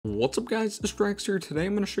What's up guys, Estractz here. Today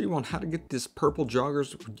I'm going to show you on how to get this purple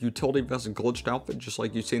Joggers utility vest glitched outfit just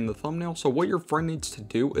like you see in the thumbnail. So what your friend needs to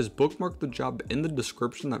do is bookmark the job in the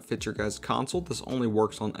description that fits your guys' console. This only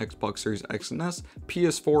works on Xbox Series X and S,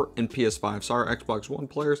 PS4, and PS5. Sorry Xbox One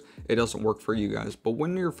players, it doesn't work for you guys. But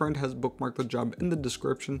when your friend has bookmarked the job in the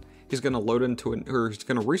description, he's going to load into it, or he's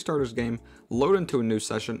going to restart his game, load into a new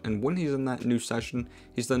session, and when he's in that new session,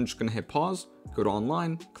 he's then just going to hit pause, go to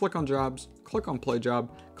online, click on jobs, click on play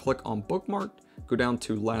job, click on bookmarked, go down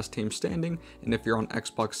to last team standing, and if you're on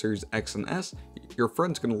Xbox Series X and S, your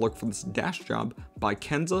friend's going to look for this dash job by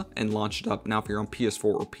Kenza and launch it up. Now if you're on PS4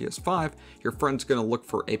 or PS5, your friend's going to look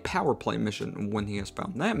for a power play mission, and when he has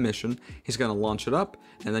found that mission, he's going to launch it up,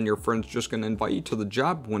 and then your friend's just going to invite you to the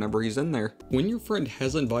job whenever he's in there. When your friend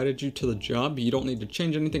has invited you to the job, you don't need to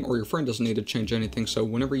change anything, or your friend doesn't need to change anything, so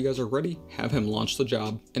whenever you guys are ready, have him launch the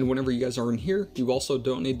job. And whenever you guys are in here, you also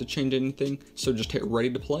don't need to change anything, so just hit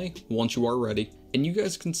ready to play once you are ready. And you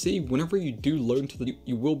guys can see whenever you do load into the,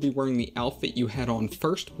 you will be wearing the outfit you had on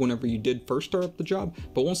first whenever you did first start up the job.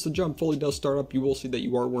 But once the job fully does start up, you will see that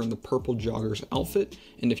you are wearing the purple Joggers outfit.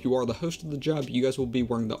 And if you are the host of the job, you guys will be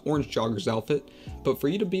wearing the orange Joggers outfit. But for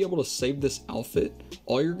you to be able to save this outfit,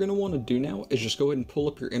 all you're going to want to do now is just go ahead and pull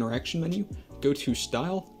up your interaction menu, go to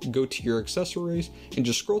style, go to your accessories, and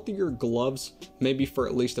just scroll through your gloves, maybe for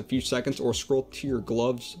at least a few seconds, or scroll to your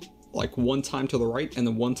gloves like one time to the right and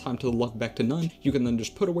then one time to the left back to none. You can then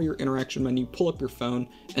just put away your interaction menu, pull up your phone,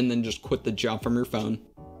 and then just quit the job from your phone.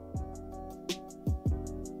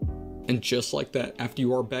 And just like that, after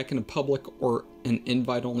you are back in a public or an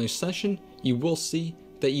invite only session, you will see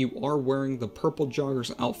that you are wearing the purple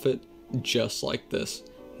Joggers outfit just like this.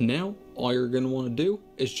 Now, all you're going to want to do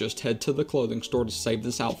is just head to the clothing store to save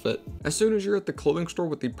this outfit. As soon as you're at the clothing store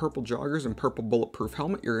with the purple Joggers and purple bulletproof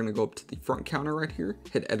helmet, you're going to go up to the front counter right here,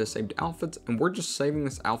 hit edit saved outfits, and we're just saving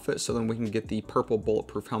this outfit so then we can get the purple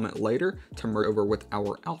bulletproof helmet later to merge over with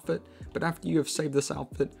our outfit. But after you have saved this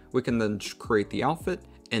outfit, we can then just create the outfit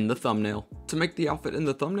in the thumbnail. To make the outfit in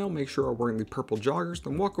the thumbnail, make sure you're wearing the purple Joggers,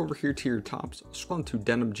 then walk over here to your tops, scroll into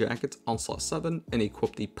denim jackets on slot 7, and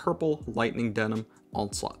equip the purple lightning denim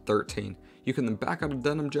on slot 13. You can then back out of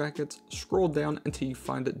denim jackets, scroll down until you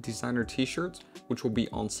find designer t-shirts, which will be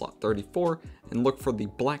on slot 34, and look for the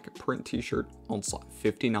black print t-shirt on slot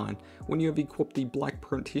 59. When you have equipped the black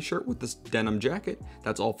print t-shirt with this denim jacket,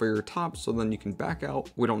 that's all for your top, so then you can back out.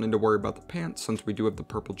 We don't need to worry about the pants since we do have the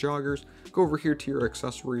purple Joggers. Go over here to your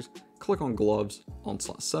accessories, click on gloves on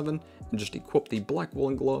slot 7, and just equip the black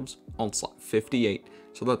woolen gloves on slot 58.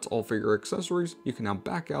 So that's all for your accessories. You can now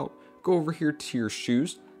back out, go over here to your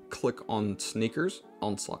shoes, click on sneakers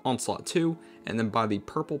on slot 2, and then buy the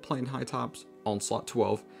purple plain high tops on slot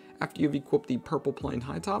 12. After you've equipped the purple plain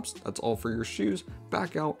high tops, that's all for your shoes.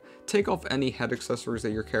 Back out, take off any head accessories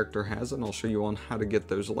that your character has, and I'll show you on how to get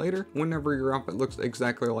those later. Whenever your outfit looks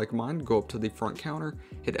exactly like mine, go up to the front counter,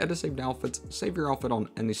 hit edit saved outfits, save your outfit on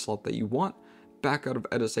any slot that you want. Back out of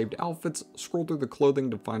edit saved outfits, scroll through the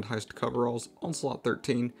clothing to find heist coveralls on slot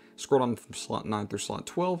 13, scroll down from slot 9 through slot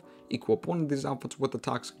 12, equip one of these outfits with the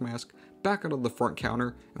toxic mask, back out of the front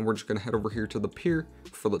counter, and we're just going to head over here to the pier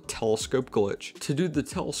for the telescope glitch. To do the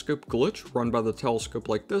telescope glitch, run by the telescope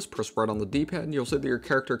like this, press right on the D-pad, and you'll see that your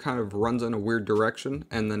character kind of runs in a weird direction,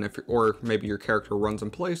 and then or maybe your character runs in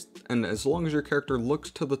place, and as long as your character looks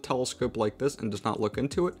to the telescope like this and does not look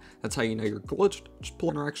into it, that's how you know you're glitched. Just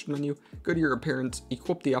pull interaction menu, go to your appearance,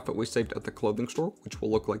 equip the outfit we saved at the clothing store, which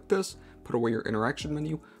will look like this, put away your interaction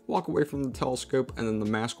menu, walk away from the telescope, and then the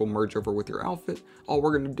mask will merge over with your outfit. All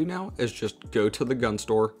we're going to do now is just go to the gun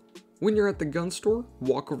store. When you're at the gun store,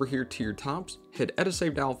 walk over here to your tops, hit edit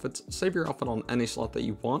saved outfits, save your outfit on any slot that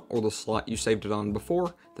you want or the slot you saved it on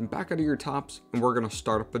before, then back out of your tops, and we're going to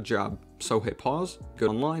start up a job. So hit pause, go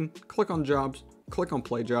online, click on jobs, click on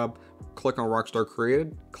play job, click on Rockstar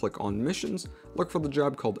Created, click on missions, look for the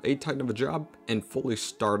job called A Titan of a Job, and fully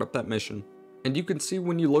start up that mission. And you can see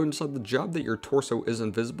when you load inside the job that your torso is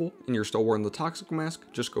invisible and you're still wearing the toxic mask.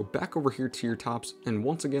 Just go back over here to your tops and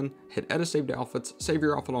once again hit edit saved outfits, save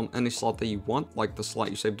your outfit on any slot that you want, like the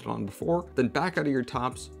slot you saved it on before, then back out of your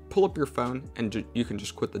tops, pull up your phone, and you can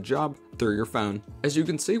just quit the job through your phone. As you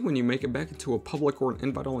can see, when you make it back into a public or an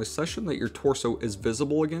invite only session, that your torso is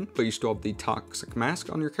visible again, but you still have the toxic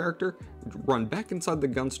mask on your character, run back inside the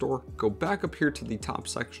gun store, go back up here to the top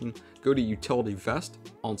section, go to utility vest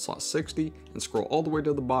on slot 60, and scroll all the way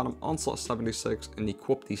to the bottom on slot 76 and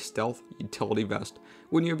equip the stealth utility vest.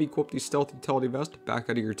 When you have equipped the stealth utility vest, back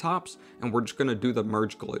out of your tops, and we're just going to do the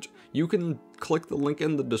merge glitch. You can click the link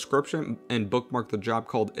in the description and bookmark the job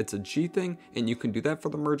called It's a G Thing, and you can do that for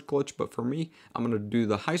the merge glitch, but for me, I'm going to do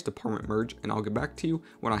the heist apartment merge, and I'll get back to you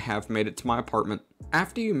when I have made it to my apartment.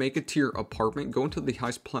 After you make it to your apartment, go into the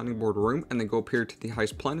heist planning board room, and then go up here to the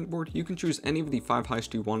heist planning board. You can choose any of the 5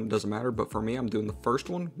 heists you want, it doesn't matter, but for me, I'm doing the first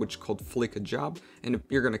one, which is called Fleeka Job, and if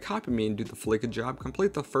you're going to copy me and do the Fleeka Job,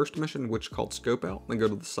 complete the first mission, which is called Scope Out, then go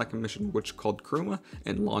to the second mission, which is called Kruma,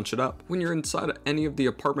 and launch it up. When you're inside any of the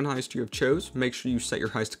apartment heists you have chose, make sure you set your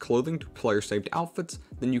heist clothing to player saved outfits,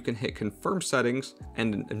 then you can hit confirm settings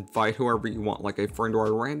and invite whoever you want, like a friend or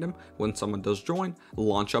a random. When someone does join,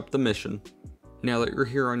 launch up the mission. Now that you're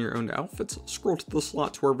here on your own outfits, scroll to the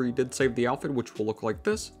slots wherever you did save the outfit, which will look like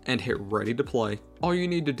this, and hit ready to play. All you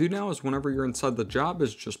need to do now is whenever you're inside the job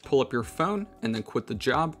is just pull up your phone and then quit the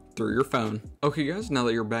job through your phone. Okay guys, now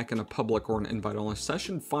that you're back in a public or an invite only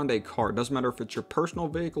session, find a car. It doesn't matter if it's your personal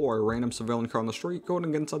vehicle or a random civilian car on the street, go ahead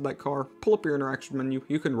and get inside that car, pull up your interaction menu.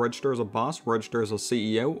 You can register as a boss, register as a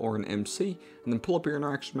CEO or an MC, and then pull up your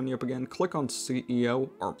interaction menu up again, click on CEO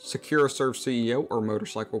or Secure Serve CEO or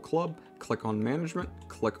Motorcycle Club, click on management,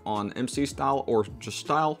 click on MC style or just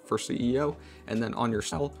style for CEO, and then on your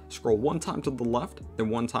style, scroll one time to the left, then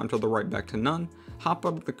one time to the right back to none, hop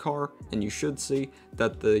out of the car, and you should see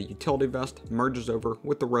that the utility vest merges over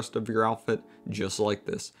with the rest of your outfit just like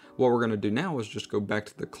this. What we're going to do now is just go back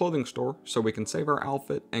to the clothing store so we can save our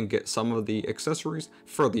outfit and get some of the accessories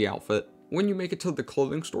for the outfit. When you make it to the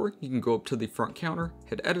clothing store, you can go up to the front counter,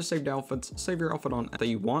 hit edit saved outfits, save your outfit on that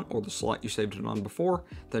you want or the slot you saved it on before,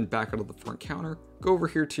 then back out of the front counter, go over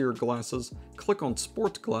here to your glasses, click on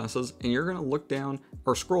sports glasses, and you're gonna look down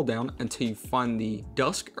or scroll down until you find the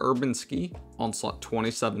Dusk Urban Ski on slot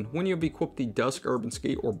 27. When you've equipped the Dusk Urban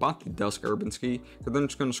Ski or bought the Dusk Urban Ski, you're then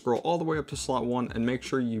just gonna scroll all the way up to slot 1 and make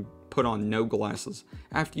sure you put on no glasses.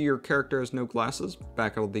 After your character has no glasses,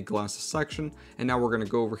 back out of the glasses section, and now we're going to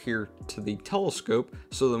go over here to the telescope,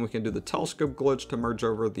 so then we can do the telescope glitch to merge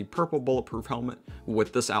over the purple bulletproof helmet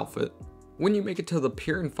with this outfit. When you make it to the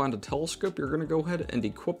pier and find a telescope, you're going to go ahead and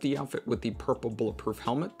equip the outfit with the purple bulletproof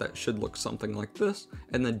helmet. That should look something like this,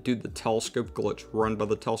 and then do the telescope glitch. Run by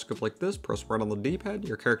the telescope like this, press right on the D-pad,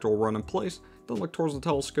 your character will run in place, then look towards the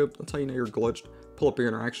telescope, that's how you know you're glitched. Pull up your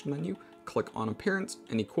interaction menu, click on appearance,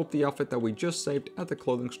 and equip the outfit that we just saved at the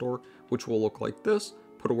clothing store, which will look like this.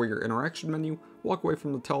 Put away your interaction menu, walk away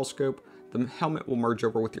from the telescope, the helmet will merge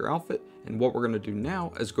over with your outfit, and what we're going to do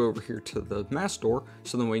now is go over here to the mask store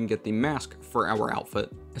so then we can get the mask for our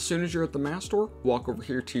outfit. As soon as you're at the mask store, walk over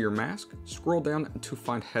here to your mask, scroll down to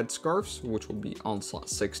find headscarves, which will be on slot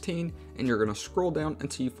 16, and you're going to scroll down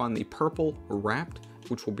until you find the purple wrapped,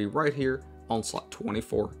 which will be right here on slot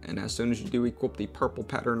 24, and as soon as you do equip the purple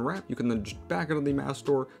pattern wrap, you can then just back out of the mask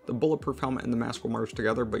store, the bulletproof helmet and the mask will merge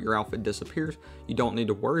together, but your outfit disappears. You don't need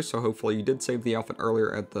to worry, so hopefully you did save the outfit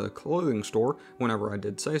earlier at the clothing store whenever I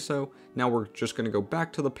did say so. Now we're just going to go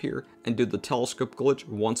back to the pier and do the telescope glitch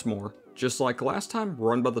once more. Just like last time,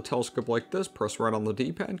 run by the telescope like this, press right on the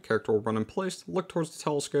D-pad, character will run in place, look towards the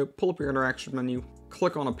telescope, pull up your interaction menu,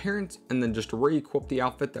 click on appearance, and then just re-equip the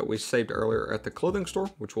outfit that we saved earlier at the clothing store,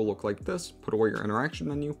 which will look like this. Put away your interaction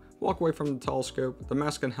menu, walk away from the telescope, the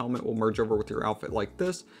mask and helmet will merge over with your outfit like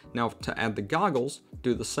this. Now to add the goggles,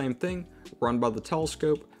 do the same thing, run by the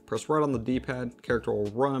telescope, press right on the D-pad, character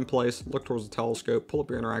will run in place, look towards the telescope, pull up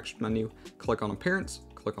your interaction menu, click on appearance,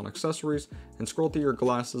 click on accessories, and scroll through your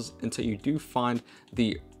glasses until you do find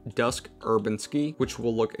the Dusk Urban Ski, which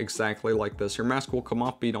will look exactly like this. Your mask will come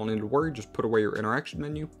off, but you don't need to worry. Just put away your interaction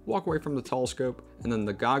menu, walk away from the telescope, and then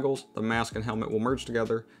the goggles, the mask, and helmet will merge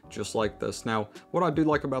together just like this. Now, what I do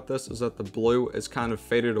like about this is that the blue is kind of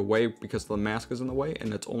faded away because the mask is in the way,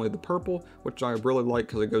 and it's only the purple, which I really like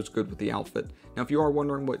because it goes good with the outfit. Now, if you are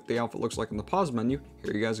wondering what the outfit looks like in the pause menu,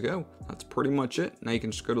 here you guys go. That's pretty much it. Now you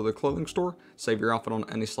can just go to the clothing store, save your outfit on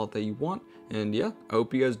any slot that you want, and yeah, I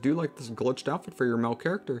hope you guys do like this glitched outfit for your male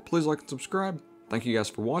character. Please like and subscribe. Thank you guys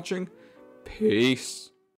for watching. Peace.